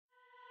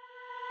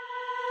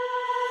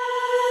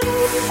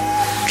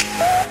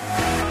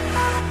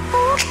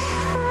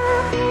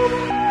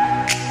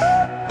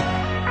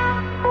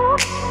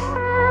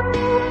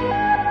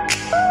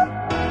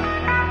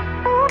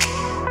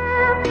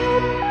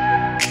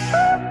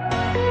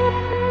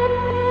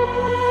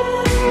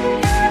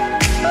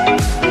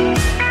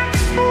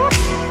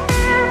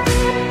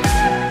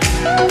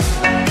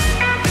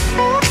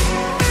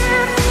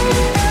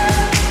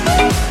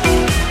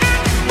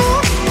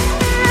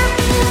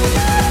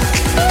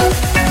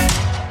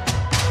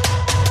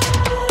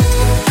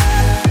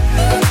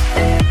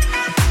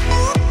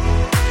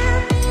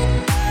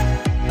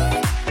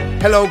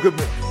Hello, good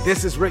morning.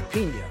 This is Rick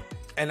Pina,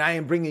 and I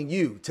am bringing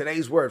you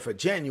today's word for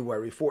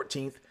January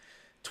 14th,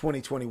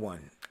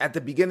 2021. At the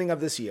beginning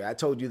of this year, I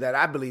told you that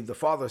I believe the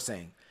Father is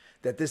saying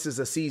that this is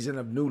a season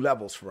of new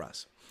levels for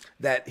us,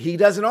 that he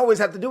doesn't always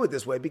have to do it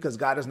this way because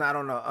God is not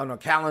on a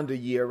calendar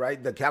year,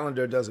 right? The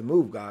calendar doesn't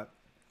move God,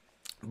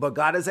 but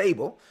God is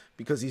able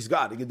because he's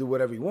God. He can do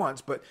whatever he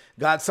wants, but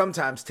God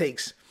sometimes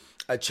takes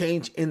a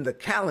change in the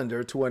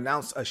calendar to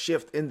announce a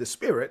shift in the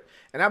spirit.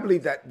 And I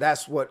believe that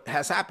that's what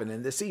has happened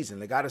in this season.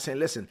 That God is saying,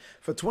 listen,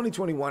 for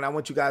 2021, I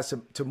want you guys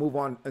to move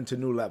on into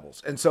new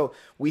levels. And so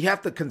we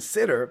have to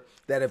consider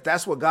that if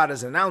that's what God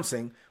is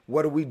announcing,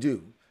 what do we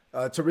do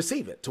to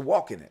receive it, to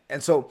walk in it?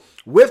 And so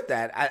with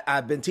that,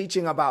 I've been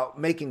teaching about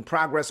making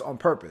progress on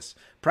purpose.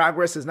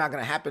 Progress is not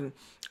going to happen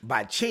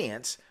by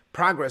chance.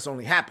 Progress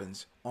only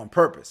happens on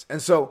purpose.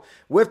 And so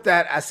with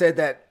that, I said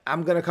that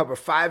I'm going to cover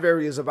 5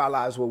 areas of our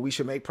lives where we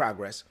should make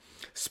progress: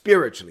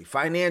 spiritually,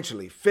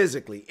 financially,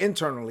 physically,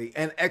 internally,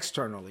 and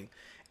externally.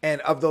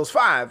 And of those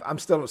 5, I'm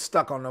still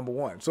stuck on number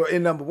 1. So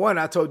in number 1,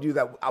 I told you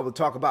that I would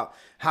talk about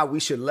how we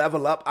should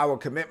level up our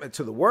commitment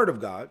to the word of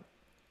God.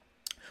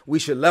 We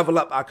should level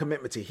up our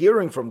commitment to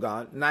hearing from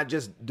God, not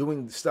just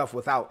doing stuff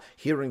without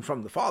hearing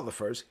from the Father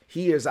first.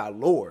 He is our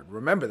Lord.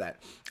 Remember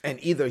that. And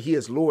either he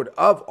is Lord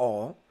of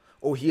all,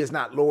 or he is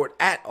not Lord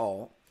at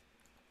all.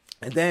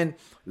 And then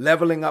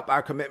leveling up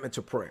our commitment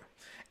to prayer.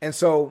 And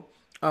so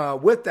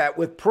with that,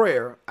 with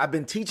prayer, I've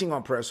been teaching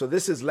on prayer. So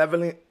this is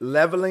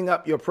leveling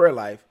up your prayer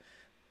life,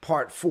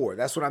 part 4.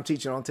 That's what I'm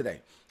teaching on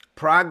today.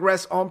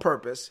 Progress on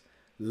purpose,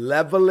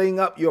 leveling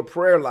up your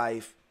prayer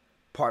life,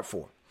 part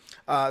 4.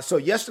 So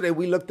yesterday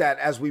we looked at,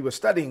 as we were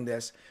studying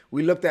this,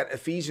 we looked at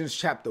Ephesians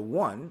chapter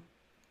 1.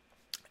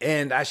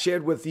 And I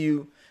shared with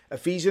you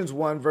Ephesians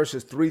 1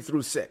 verses 3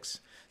 through 6.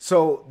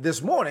 So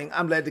this morning,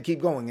 I'm led to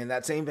keep going in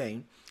that same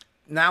vein.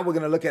 Now we're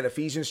going to look at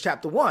Ephesians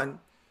chapter 1,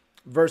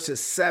 verses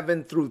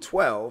 7 through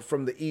 12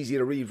 from the easy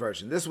to read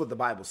version. This is what the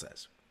Bible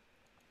says.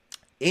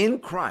 In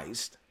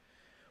Christ,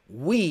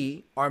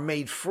 we are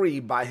made free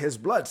by his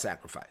blood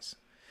sacrifice.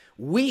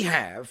 We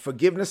have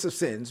forgiveness of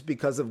sins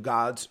because of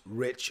God's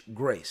rich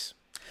grace.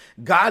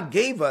 God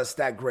gave us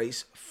that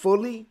grace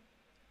fully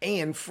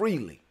and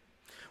freely.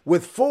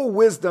 With full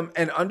wisdom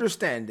and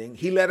understanding,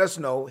 he let us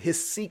know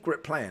his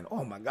secret plan.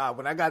 Oh my God,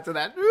 when I got to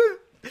that,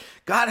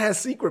 God has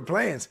secret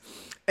plans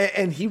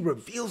and he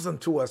reveals them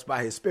to us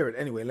by his spirit.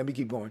 Anyway, let me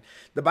keep going.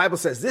 The Bible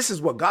says this is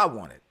what God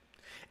wanted,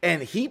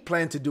 and he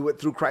planned to do it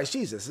through Christ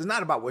Jesus. It's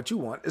not about what you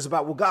want. It's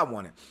about what God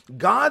wanted.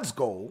 God's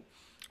goal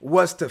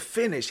was to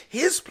finish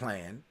his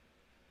plan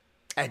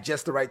at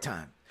just the right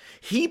time.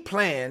 He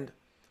planned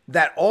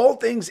that all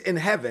things in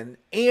heaven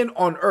and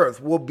on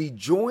earth will be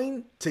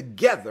joined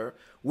together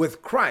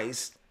with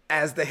Christ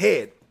as the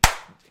head.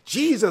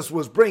 Jesus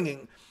was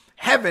bringing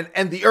heaven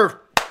and the earth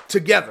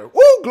together.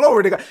 Woo,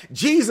 glory to God.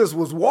 Jesus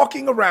was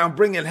walking around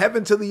bringing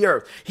heaven to the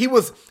earth. He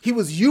was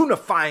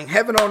unifying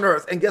heaven on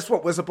earth. And guess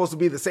what? We're supposed to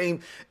be the same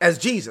as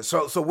Jesus.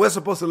 So we're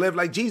supposed to live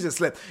like Jesus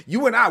lived.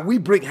 You and I, we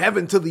bring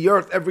heaven to the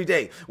earth every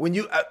day. When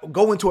you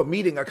go into a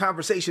meeting, a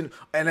conversation,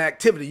 an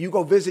activity, you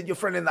go visit your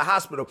friend in the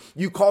hospital,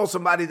 you call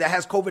somebody that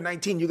has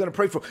COVID-19, you're going to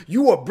pray for,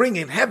 you are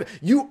bringing heaven.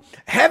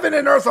 Heaven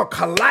and earth are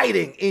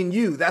colliding in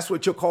you. That's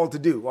what you're called to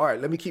do. All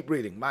right, let me keep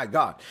reading. My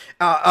God.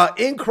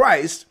 In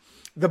Christ,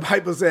 the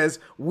Bible says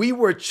we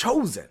were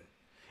chosen.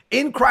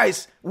 In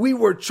Christ, we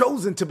were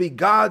chosen to be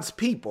God's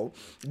people.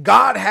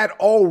 God had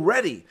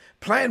already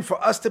planned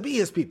for us to be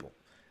his people.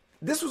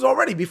 This was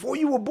already before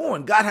you were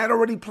born. God had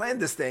already planned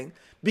this thing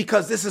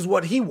because this is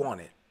what he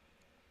wanted.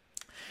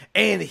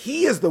 And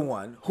he is the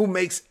one who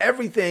makes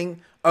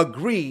everything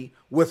agree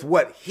with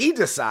what he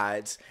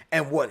decides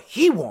and what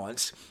he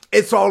wants.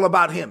 It's all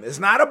about him. It's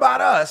not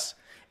about us.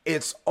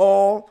 It's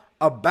all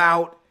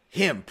about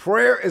him.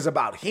 Prayer is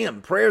about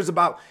him. Prayer is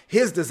about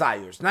his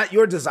desires, not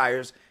your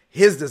desires,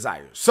 his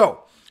desires.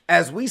 So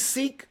as we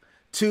seek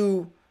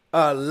to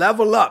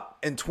level up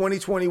in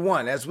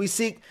 2021, as we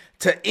seek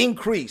to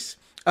increase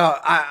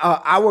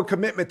our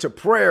commitment to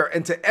prayer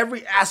and to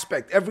every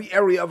aspect, every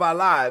area of our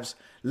lives,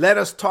 let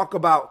us talk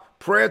about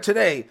prayer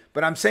today.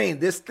 But I'm saying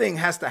this thing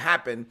has to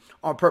happen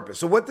on purpose.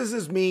 So what does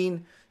this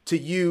mean to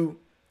you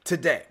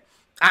today?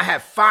 I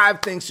have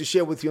 5 things to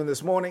share with you in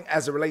this morning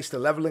as it relates to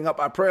leveling up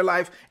our prayer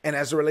life and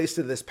as it relates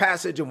to this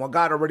passage and what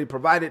God already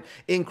provided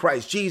in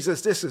Christ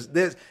Jesus.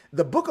 This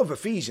the book of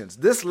Ephesians.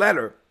 This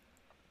letter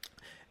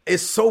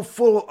is so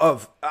full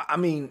of,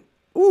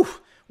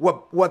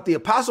 what the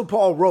Apostle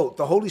Paul wrote,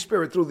 the Holy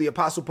Spirit through the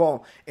Apostle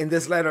Paul in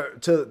this letter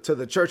to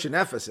the church in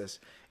Ephesus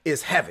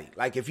is heavy.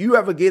 Like if you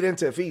ever get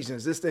into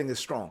Ephesians, this thing is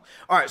strong.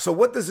 All right, so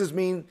what does this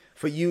mean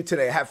for you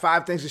today? I have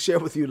 5 things to share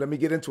with you. Let me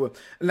get into it.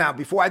 Now,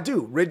 before I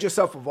do, rid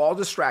yourself of all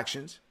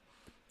distractions.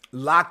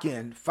 Lock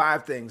in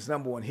 5 things.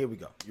 Number 1, here we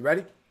go. You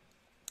ready?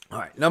 All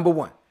right, number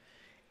 1.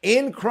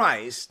 In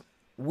Christ,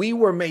 we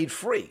were made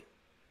free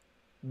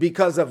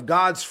because of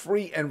God's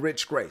free and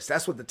rich grace.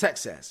 That's what the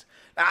text says.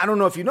 Now, I don't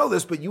know if you know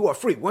this, but you are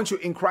free. Once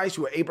you're in Christ,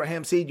 you are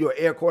Abraham's seed, you are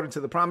heir according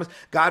to the promise.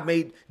 God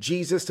made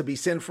Jesus to be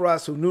sin for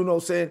us who knew no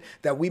sin,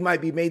 that we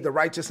might be made the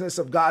righteousness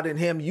of God in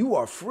him. You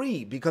are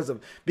free because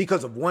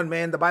of one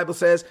man, the Bible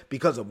says,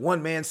 because of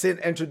one man, sin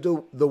entered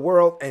the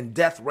world and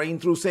death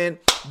reigned through sin.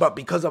 But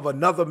because of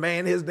another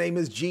man, his name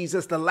is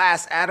Jesus, the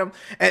last Adam.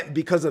 And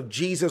because of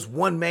Jesus,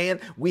 one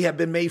man, we have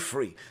been made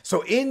free.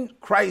 So in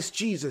Christ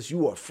Jesus,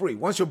 you are free.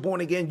 Once you're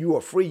born again, you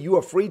are free. You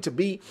are free to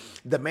be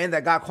the man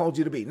that God called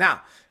you to be.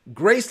 Now,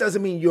 grace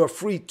doesn't mean you're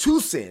free to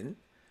sin.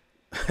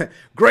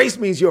 Grace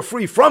means you're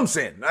free from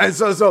sin. And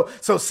so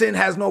sin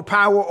has no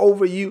power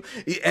over you.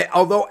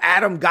 Although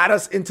Adam got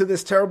us into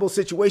this terrible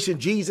situation,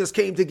 Jesus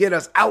came to get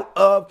us out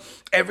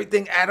of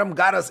everything Adam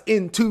got us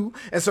into.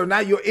 And so now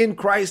you're in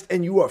Christ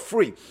and you are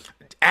free.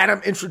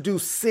 Adam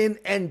introduced sin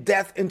and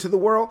death into the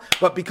world,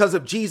 but because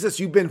of Jesus,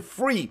 you've been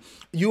free.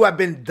 You have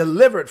been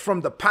delivered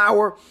from the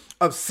power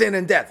of sin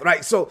and death,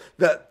 right? So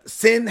the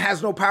sin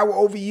has no power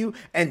over you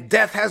and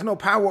death has no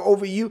power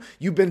over you.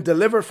 You've been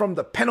delivered from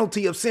the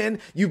penalty of sin.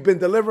 You've been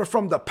delivered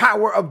from the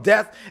power of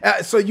death.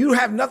 So you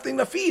have nothing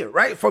to fear,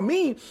 right? For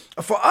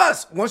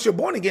us, once you're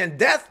born again,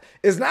 death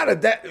is not a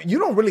death. You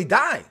don't really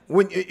die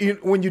when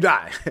you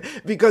die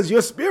because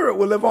your spirit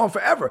will live on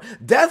forever.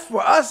 Death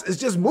for us is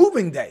just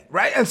moving day,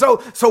 right? And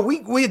so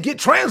we get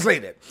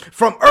translated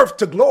from earth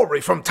to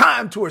glory, from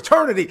time to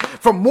eternity,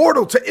 from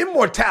mortal to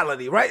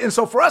immortality, right? And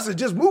so for us, it's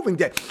just moving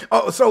day.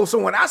 So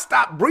when I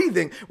stop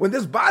breathing, when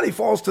this body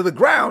falls to the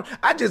ground,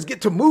 I just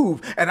get to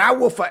move and I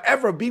will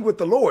forever be with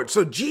the Lord.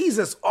 So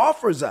Jesus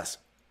offers us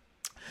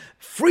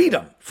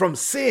freedom from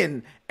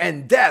sin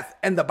and death.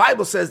 And the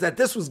Bible says that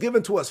this was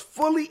given to us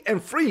fully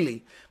and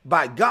freely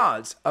by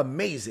God's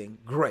amazing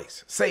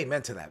grace. Say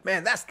amen to that.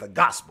 Man, that's the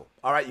gospel.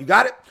 All right, you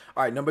got it?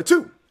 All right, number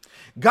 2.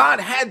 God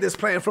had this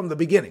plan from the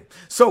beginning.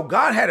 So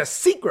God had a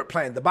secret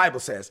plan, the Bible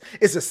says.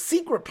 It's a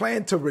secret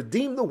plan to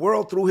redeem the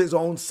world through his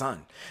own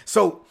son.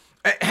 So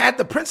had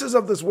the princes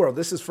of this world,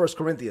 this is 1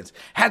 Corinthians,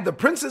 had the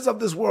princes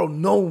of this world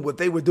known what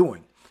they were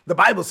doing, the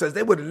Bible says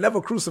they would have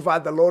never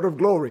crucified the Lord of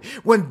glory.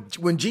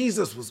 When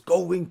Jesus was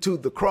going to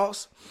the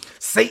cross,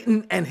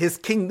 Satan and his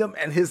kingdom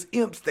and his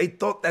imps, they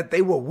thought that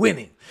they were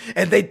winning.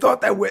 And they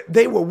thought that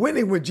they were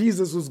winning when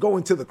Jesus was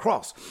going to the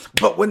cross.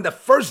 But when the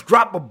first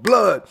drop of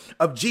blood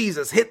of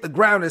Jesus hit the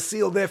ground and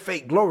sealed their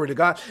fate, glory to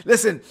God.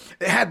 Listen,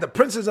 had the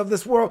princes of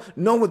this world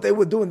known what they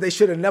were doing, they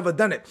should have never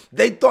done it.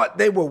 They thought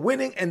they were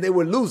winning and they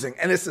were losing.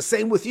 And it's the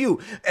same with you.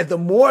 And the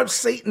more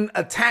Satan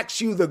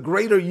attacks you, the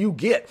greater you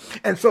get.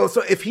 And so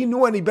if he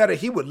knew any better,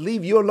 he would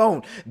leave you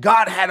alone.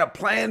 God had a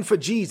plan for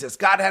Jesus.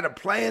 God had a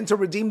plan to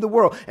redeem the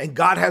world. And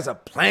God has a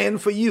plan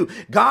for you.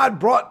 God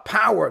brought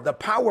power, the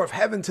power of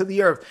heaven to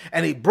the earth.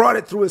 And he brought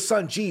it through his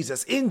son,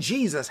 Jesus. In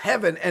Jesus,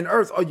 heaven and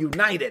earth are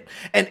united.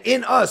 And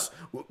in us,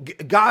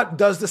 God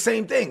does the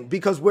same thing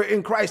because we're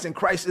in Christ and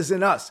Christ is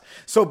in us.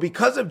 So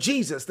because of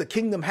Jesus, the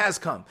kingdom has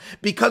come.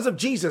 Because of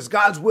Jesus,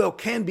 God's will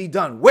can be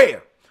done.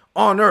 Where?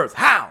 On earth.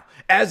 How?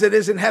 As it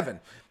is in heaven.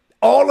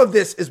 All of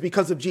this is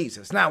because of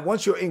Jesus. Now,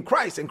 once you're in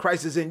Christ and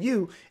Christ is in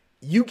you,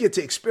 you get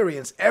to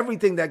experience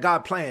everything that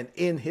God planned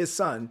in his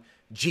son,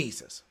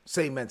 Jesus.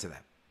 Say amen to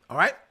that. All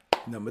right.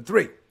 Number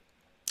 3.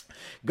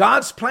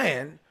 God's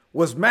plan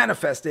was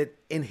manifested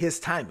in his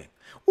timing.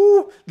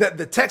 Ooh,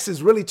 the text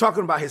is really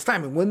talking about his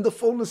timing. When the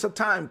fullness of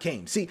time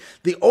came. See,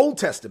 the Old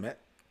Testament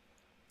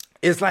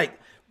is like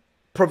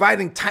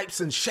providing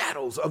types and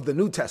shadows of the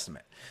New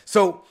Testament.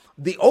 So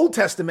the Old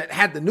Testament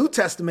had the New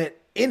Testament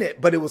in it,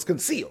 but it was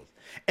concealed.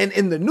 And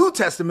in the New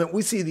Testament,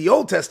 we see the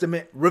Old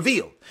Testament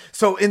revealed.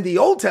 So in the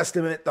Old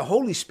Testament, the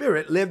Holy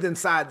Spirit lived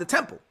inside the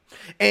temple.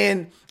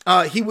 And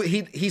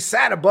he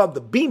sat above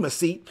the bema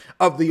seat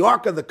of the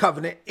Ark of the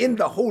Covenant in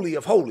the Holy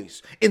of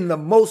Holies, in the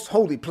most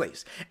holy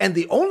place. And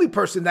the only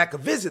person that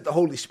could visit the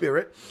Holy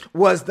Spirit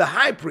was the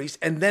high priest.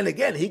 And then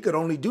again, he could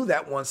only do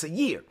that once a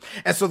year.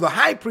 And so the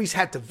high priest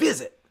had to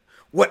visit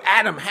what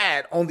Adam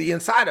had on the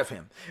inside of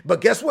him.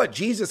 But guess what?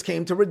 Jesus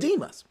came to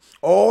redeem us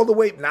all the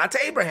way, not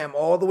to Abraham,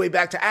 all the way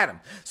back to Adam.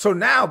 So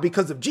now,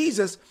 because of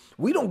Jesus,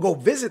 we don't go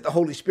visit the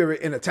Holy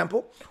Spirit in a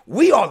temple.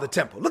 We are the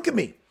temple. Look at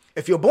me.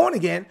 If you're born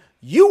again,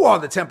 you are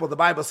the temple, the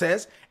Bible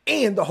says,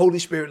 and the Holy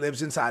Spirit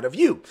lives inside of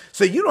you.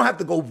 So you don't have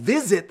to go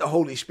visit the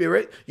Holy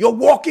Spirit. You're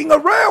walking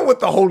around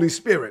with the Holy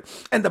Spirit.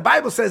 And the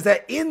Bible says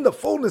that in the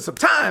fullness of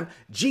time,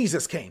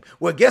 Jesus came.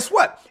 Well, guess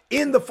what?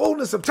 In the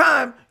fullness of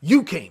time,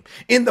 you came.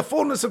 In the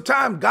fullness of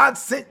time, God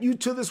sent you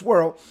to this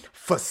world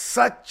for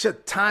such a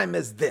time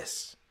as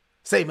this.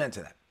 Say amen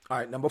to that. All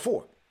right, number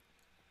 4.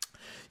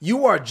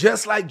 You are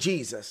just like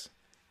Jesus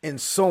in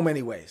so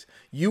many ways.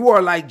 You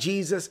are like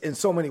Jesus in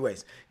so many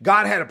ways.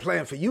 God had a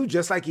plan for you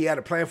just like he had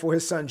a plan for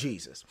his son,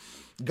 Jesus.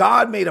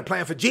 God made a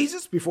plan for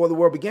Jesus before the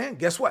world began.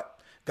 Guess what?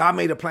 God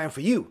made a plan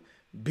for you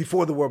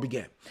before the world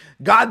began.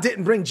 God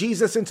didn't bring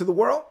Jesus into the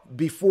world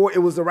before it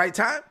was the right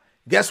time.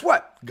 Guess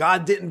what?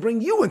 God didn't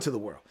bring you into the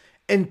world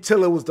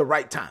until it was the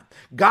right time.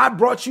 God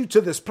brought you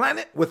to this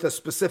planet with a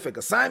specific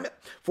assignment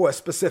for a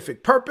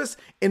specific purpose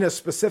in a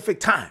specific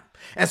time.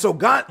 And so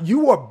God,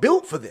 you are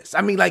built for this.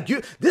 I mean,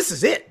 this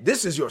is it.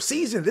 This is your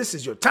season. This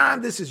is your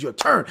time. This is your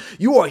turn.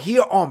 You are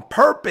here on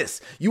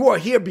purpose. You are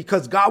here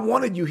because God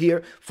wanted you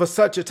here for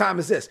such a time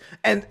as this.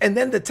 And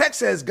then the text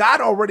says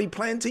God already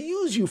planned to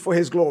use you for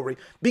his glory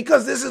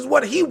because this is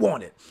what he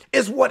wanted.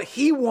 It's what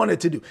he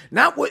wanted to do.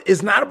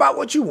 It's not about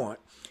what you want.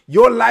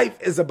 Your life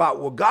is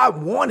about what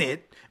God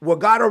wanted, what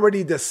God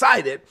already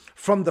decided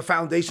from the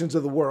foundations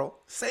of the world.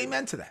 Say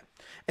amen to that.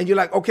 And you're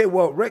like, okay,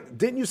 well, Rick,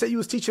 didn't you say you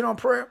was teaching on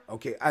prayer?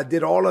 Okay, I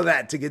did all of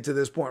that to get to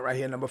this point right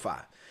here, number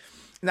 5.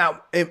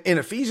 Now, in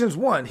Ephesians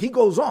 1, he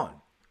goes on.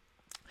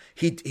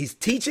 He's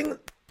teaching,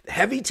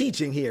 heavy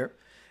teaching here.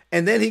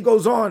 And then he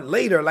goes on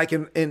later, like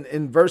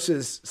in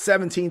verses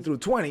 17 through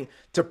 20,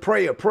 to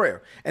pray a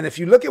prayer. And if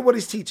you look at what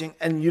he's teaching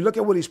and you look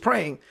at what he's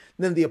praying,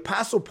 then the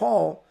Apostle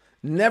Paul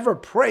never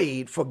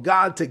prayed for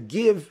God to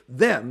give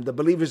them, the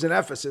believers in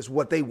Ephesus,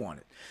 what they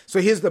wanted. So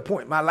here's the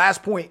point. My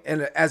last point,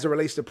 and as it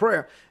relates to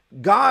prayer,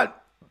 God,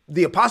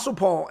 the Apostle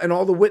Paul and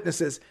all the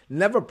witnesses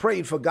never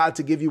prayed for God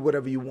to give you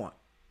whatever you want.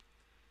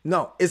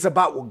 No, it's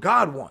about what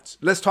God wants.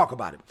 Let's talk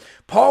about it.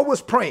 Paul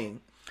was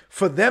praying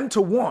for them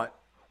to want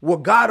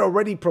what God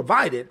already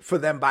provided for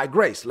them by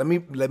grace. Let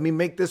me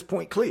make this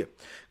point clear.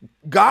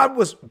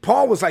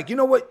 Paul was like, you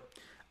know what?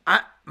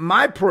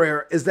 My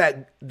prayer is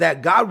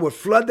that God would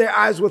flood their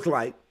eyes with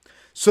light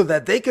so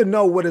that they can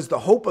know what is the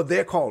hope of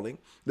their calling,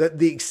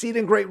 the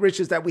exceeding great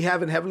riches that we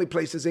have in heavenly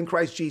places in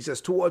Christ Jesus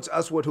towards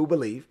us who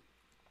believe,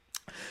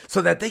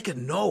 so that they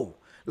can know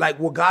like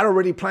what God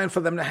already planned for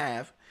them to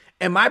have.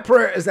 And my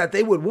prayer is that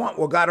they would want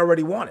what God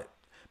already wanted.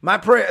 My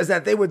prayer is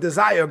that they would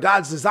desire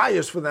God's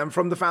desires for them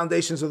from the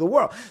foundations of the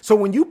world. So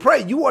when you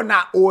pray, you are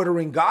not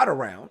ordering God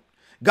around.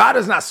 God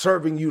is not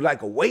serving you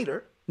like a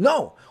waiter.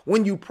 No,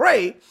 when you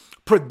pray,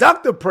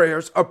 productive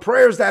prayers are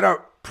prayers that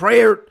are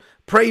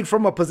prayed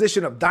from a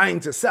position of dying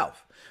to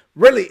self.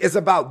 Really, it's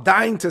about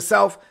dying to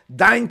self,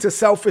 dying to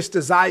selfish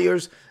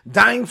desires,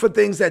 dying for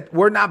things that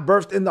were not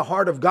birthed in the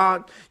heart of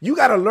God. You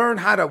got to learn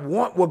how to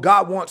want what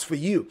God wants for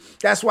you.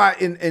 That's why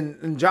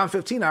in John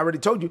 15, I already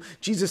told you,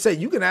 Jesus said,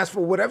 you can ask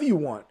for whatever you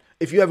want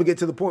if you ever get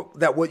to the point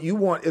that what you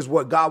want is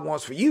what God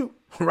wants for you,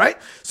 right?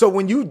 So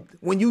when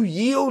you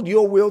yield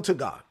your will to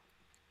God,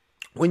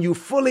 when you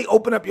fully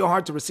open up your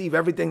heart to receive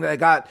everything that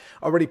God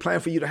already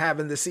planned for you to have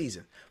in this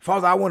season,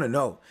 Father, I want to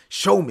know,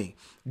 show me,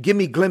 give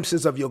me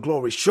glimpses of your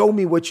glory. Show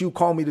me what you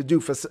call me to do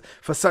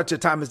for such a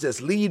time as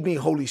this. Lead me,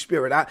 Holy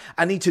Spirit.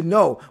 I need to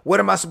know, what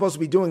am I supposed to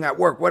be doing at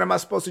work? What am I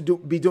supposed to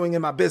be doing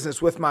in my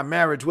business, with my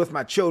marriage, with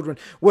my children,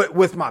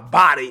 with my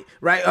body,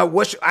 right?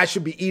 What I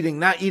should be eating,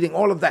 not eating,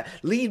 all of that.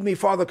 Lead me,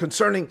 Father,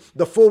 concerning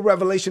the full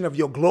revelation of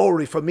your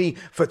glory for me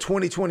for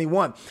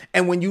 2021.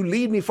 And when you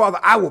lead me, Father,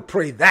 I will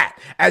pray that.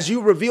 As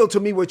you reveal to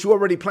me what you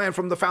already planned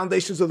from the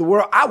foundations of the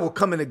world, I will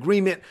come in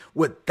agreement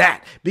with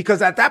that.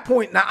 Because at that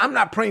point, now I'm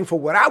not praying for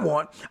what I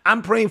want.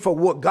 I'm praying for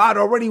what God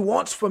already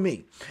wants for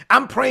me.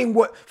 I'm praying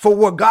for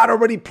what God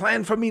already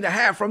planned for me to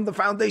have from the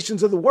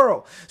foundations of the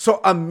world. So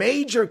a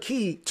major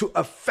key to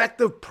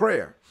effective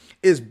prayer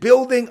is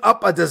building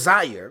up a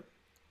desire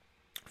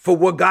for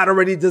what God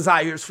already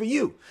desires for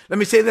you. Let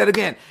me say that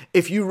again.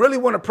 If you really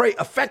want to pray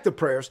effective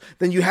prayers,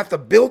 then you have to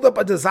build up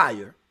a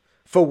desire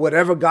for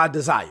whatever God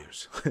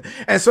desires.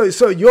 And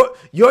so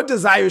your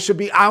desire should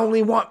be, all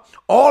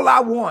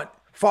I want,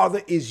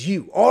 Father, is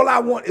you. All I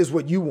want is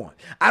what you want.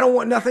 I don't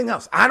want nothing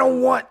else. I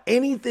don't want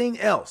anything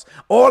else.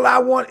 All I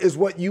want is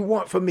what you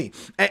want for me.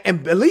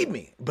 And believe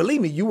me,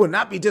 you will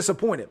not be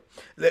disappointed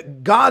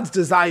that God's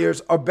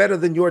desires are better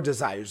than your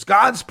desires.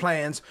 God's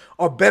plans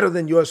are better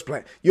than your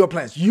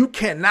plans. You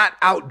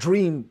cannot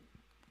outdream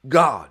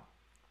God.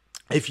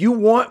 If you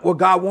want what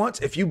God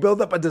wants, if you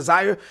build up a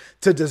desire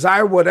to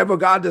desire whatever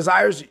God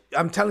desires,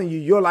 I'm telling you,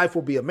 your life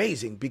will be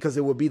amazing because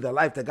it will be the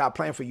life that God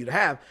planned for you to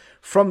have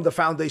from the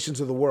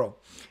foundations of the world.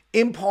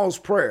 In Paul's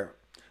prayer,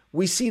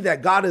 we see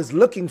that God is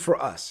looking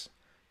for us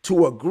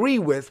to agree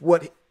with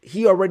what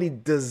he already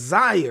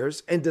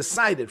desires and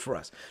decided for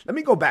us. Let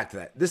me go back to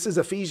that. This is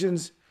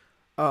Ephesians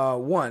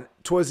 1,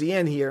 towards the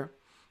end here,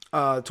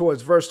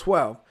 towards verse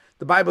 12.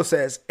 The Bible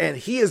says, and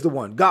he is the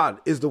one, God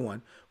is the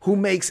one, who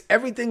makes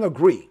everything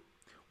agree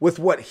with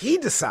what he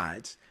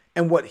decides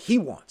and what he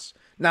wants.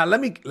 Now,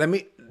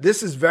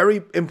 this is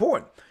very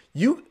important.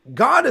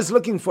 God is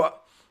looking for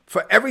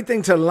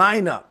everything to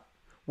line up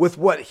with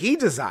what he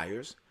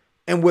desires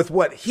and with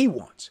what he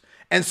wants.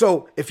 And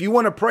so if you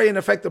want to pray an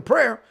effective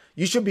prayer,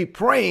 you should be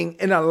praying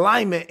in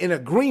alignment, in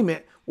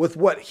agreement with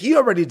what he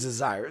already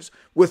desires,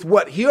 with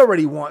what he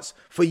already wants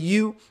for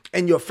you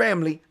and your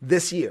family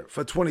this year,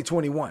 for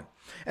 2021.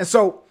 And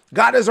so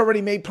God has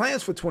already made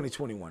plans for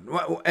 2021.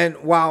 And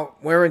while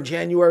we're in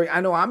January,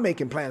 I know I'm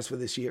making plans for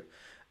this year.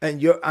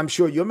 And I'm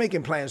sure you're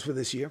making plans for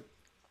this year.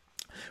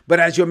 But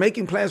as you're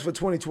making plans for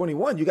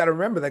 2021, you got to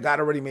remember that God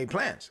already made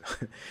plans.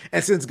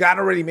 And since God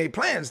already made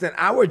plans, then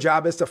our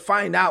job is to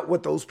find out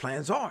what those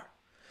plans are.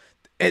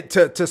 And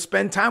to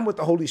spend time with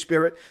the Holy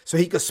Spirit so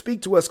he could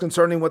speak to us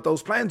concerning what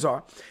those plans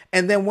are.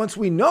 And then once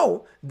we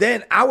know,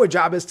 then our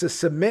job is to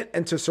submit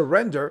and to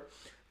surrender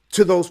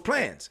to those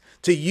plans,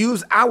 to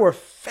use our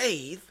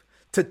faith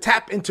to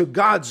tap into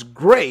God's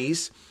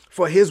grace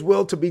for his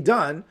will to be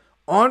done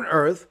on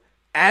earth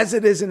as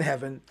it is in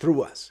heaven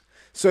through us.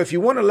 So if you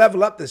want to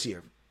level up this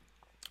year,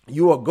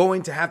 you are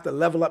going to have to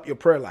level up your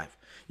prayer life.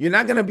 You're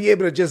not going to be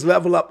able to just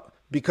level up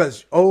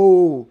because,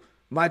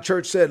 my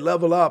church said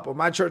level up, or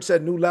my church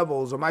said new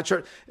levels, or my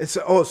church,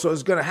 so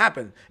it's going to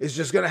happen. It's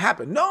just going to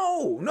happen.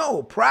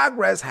 No,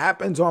 progress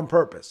happens on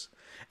purpose.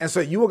 And so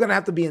you are going to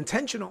have to be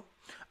intentional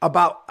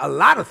about a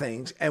lot of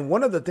things. And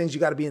one of the things you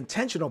got to be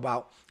intentional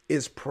about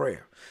is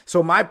prayer.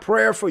 So my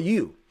prayer for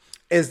you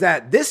is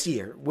that this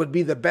year would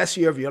be the best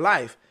year of your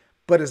life,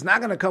 but it's not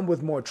going to come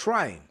with more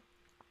trying.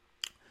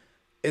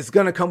 It's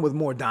going to come with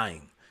more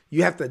dying.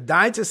 You have to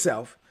die to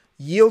self,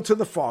 yield to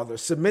the Father,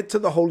 submit to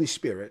the Holy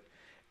Spirit,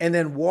 and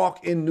then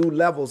walk in new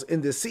levels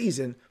in this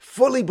season,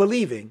 fully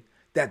believing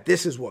that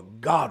this is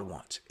what God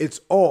wants. It's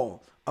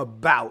all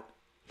about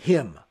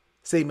him.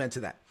 Say amen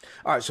to that.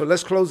 All right, so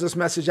let's close this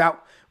message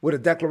out with a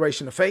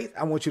declaration of faith.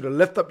 I want you to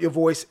lift up your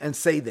voice and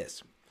say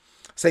this.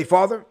 Say,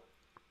 Father,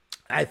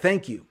 I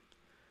thank you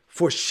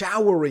for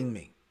showering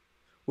me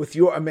with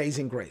your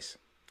amazing grace.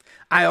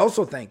 I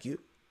also thank you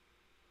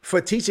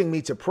for teaching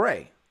me to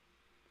pray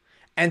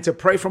and to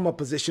pray from a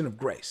position of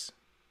grace.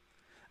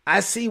 I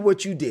see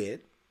what you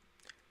did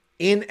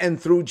in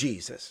and through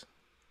Jesus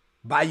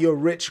by your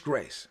rich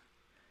grace.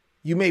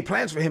 You made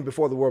plans for him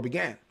before the world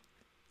began.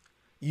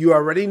 You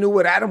already knew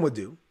what Adam would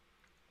do,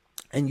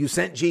 and you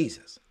sent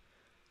Jesus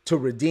to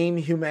redeem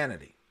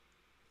humanity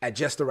at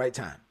just the right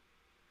time.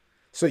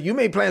 So you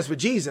made plans for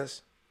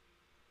Jesus.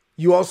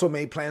 You also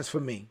made plans for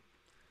me.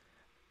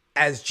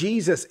 As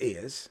Jesus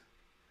is,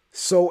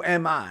 so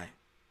am I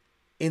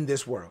in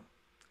this world.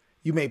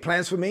 You made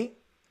plans for me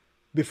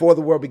before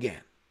the world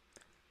began.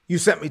 You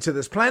sent me to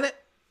this planet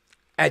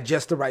at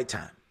just the right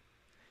time.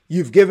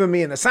 You've given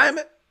me an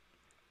assignment,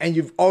 and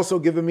you've also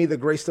given me the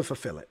grace to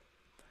fulfill it.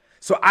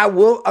 So I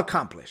will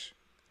accomplish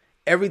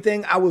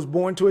everything I was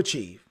born to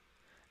achieve.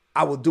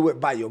 I will do it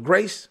by your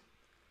grace.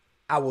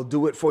 I will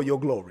do it for your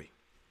glory.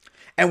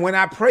 And when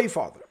I pray,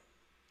 Father,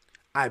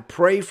 I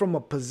pray from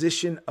a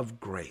position of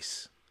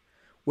grace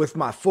with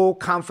my full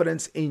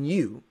confidence in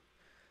you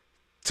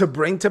to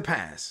bring to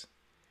pass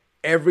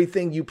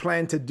everything you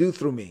plan to do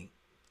through me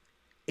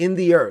in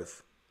the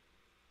earth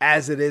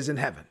as it is in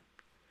heaven.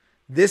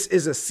 This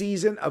is a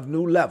season of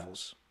new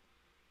levels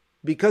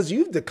because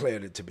you've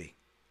declared it to be.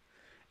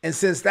 And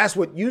since that's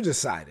what you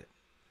decided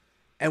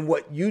and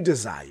what you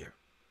desire,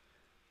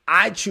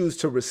 I choose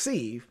to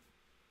receive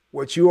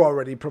what you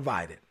already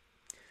provided.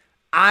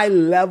 I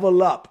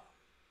level up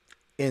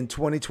in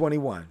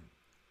 2021.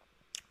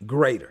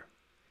 Greater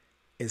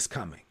is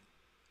coming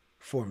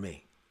for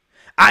me.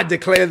 I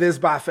declare this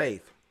by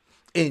faith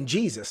in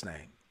Jesus'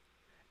 name.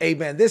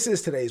 Amen. This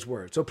is today's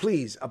word. So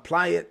please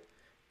apply it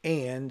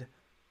and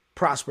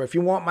prosper. If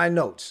you want my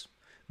notes,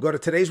 go to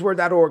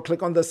todaysword.org,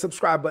 click on the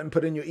subscribe button,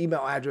 put in your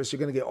email address. You're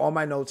going to get all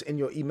my notes in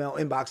your email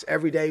inbox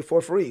every day for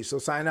free. So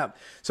sign up.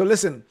 So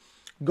listen,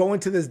 go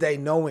into this day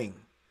knowing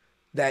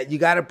that you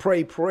got to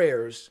pray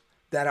prayers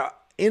that are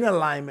in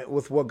alignment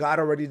with what God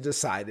already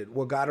decided,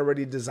 what God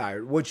already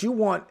desired. What you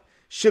want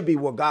should be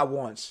what God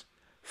wants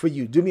for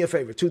you. Do me a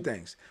favor, two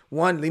things.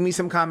 One, leave me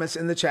some comments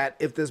in the chat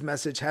if this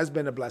message has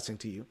been a blessing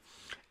to you.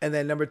 And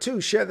then number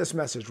two, share this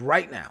message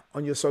right now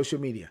on your social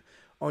media,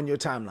 on your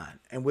timeline,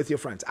 and with your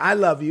friends. I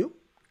love you.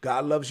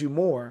 God loves you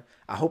more.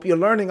 I hope you're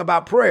learning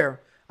about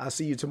prayer. I'll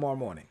see you tomorrow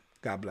morning.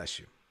 God bless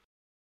you.